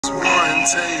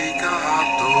take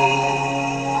Opto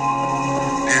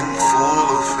in full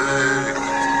effect.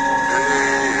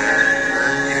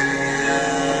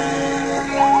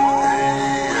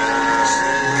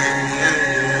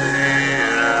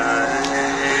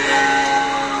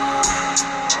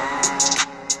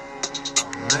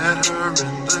 Met her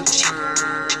in the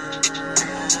church.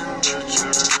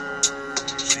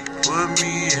 She put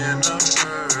me in a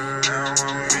hurt. Now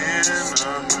I'm in a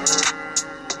hurt.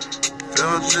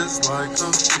 Felt just like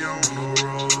a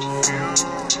funeral.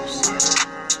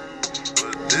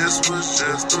 But this was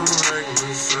just a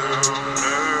regular service.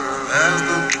 As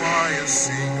the choir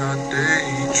sing, I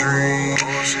daydream.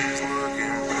 Oh, she's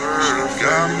looking perfect. She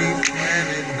got me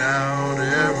planning out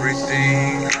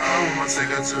everything. I wanna take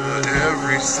her to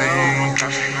every scene. How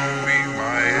she gon' be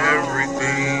my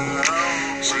everything?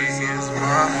 She is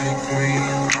my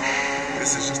queen.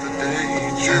 This is just a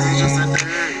daydream. This is just a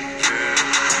daydream.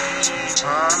 She's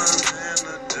hotter than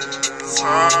the devil.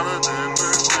 Hotter than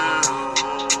the devil.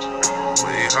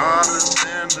 Way hotter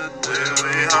than the devil.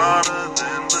 Way hotter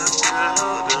than the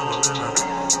devil.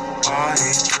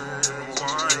 White dress.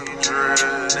 White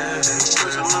dress.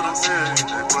 Push a little bit.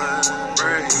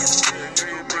 Bracelet.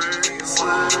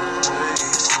 Bracelet.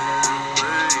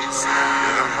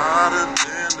 Yeah, hotter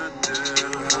than the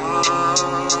devil.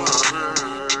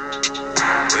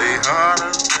 Way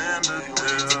hotter than the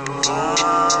devil.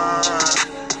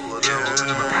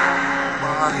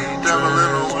 Devil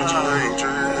in a white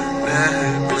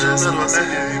dress,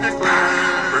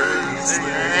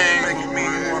 making me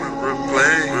wanna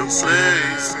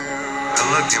replace.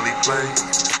 Elegantly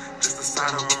placed, just the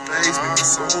side of her face, make me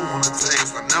so wanna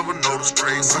taste. I never noticed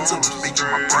grace until it speaks in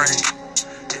my brain.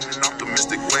 In an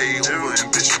optimistic way, over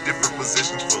ambition, different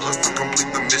positions for us to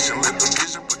complete the mission. Let the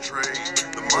vision portray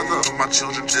the mother of my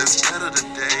children, just better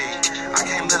today. I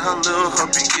can't let her little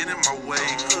hubby get in my way,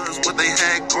 cause what they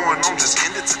had going on just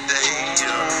ended today.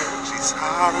 She's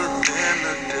hotter than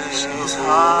the devil. She's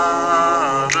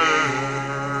hotter.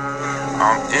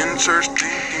 I'm in church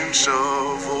thinking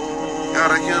shovel.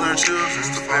 Gotta kill her children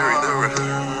to bury the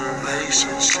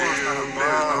relationship.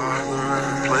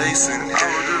 Replacing it. I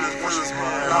would do this for this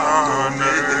honor.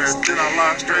 Then I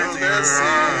lie straight to your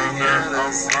honor. I'm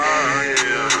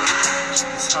fire.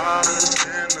 She's hotter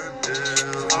than the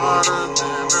devil. Hotter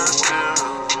than the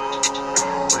devil.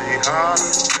 Way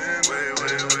hotter than, way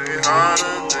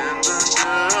hotter than the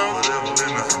devil.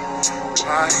 In a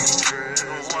white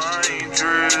dress. White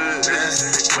dress.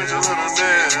 Put your little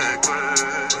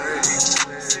necklace.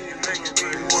 See you making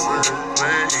me wanna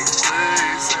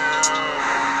place.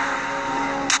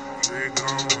 We're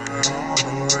going on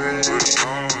the race. We're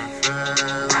going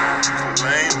fast.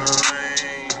 Lane to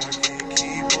lane. I can't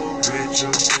keep up with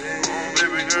your face.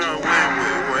 Baby girl,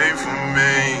 wait for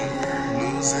me.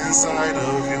 Losing sight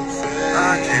of your face. I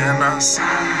cannot see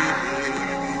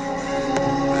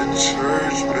the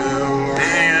church bell.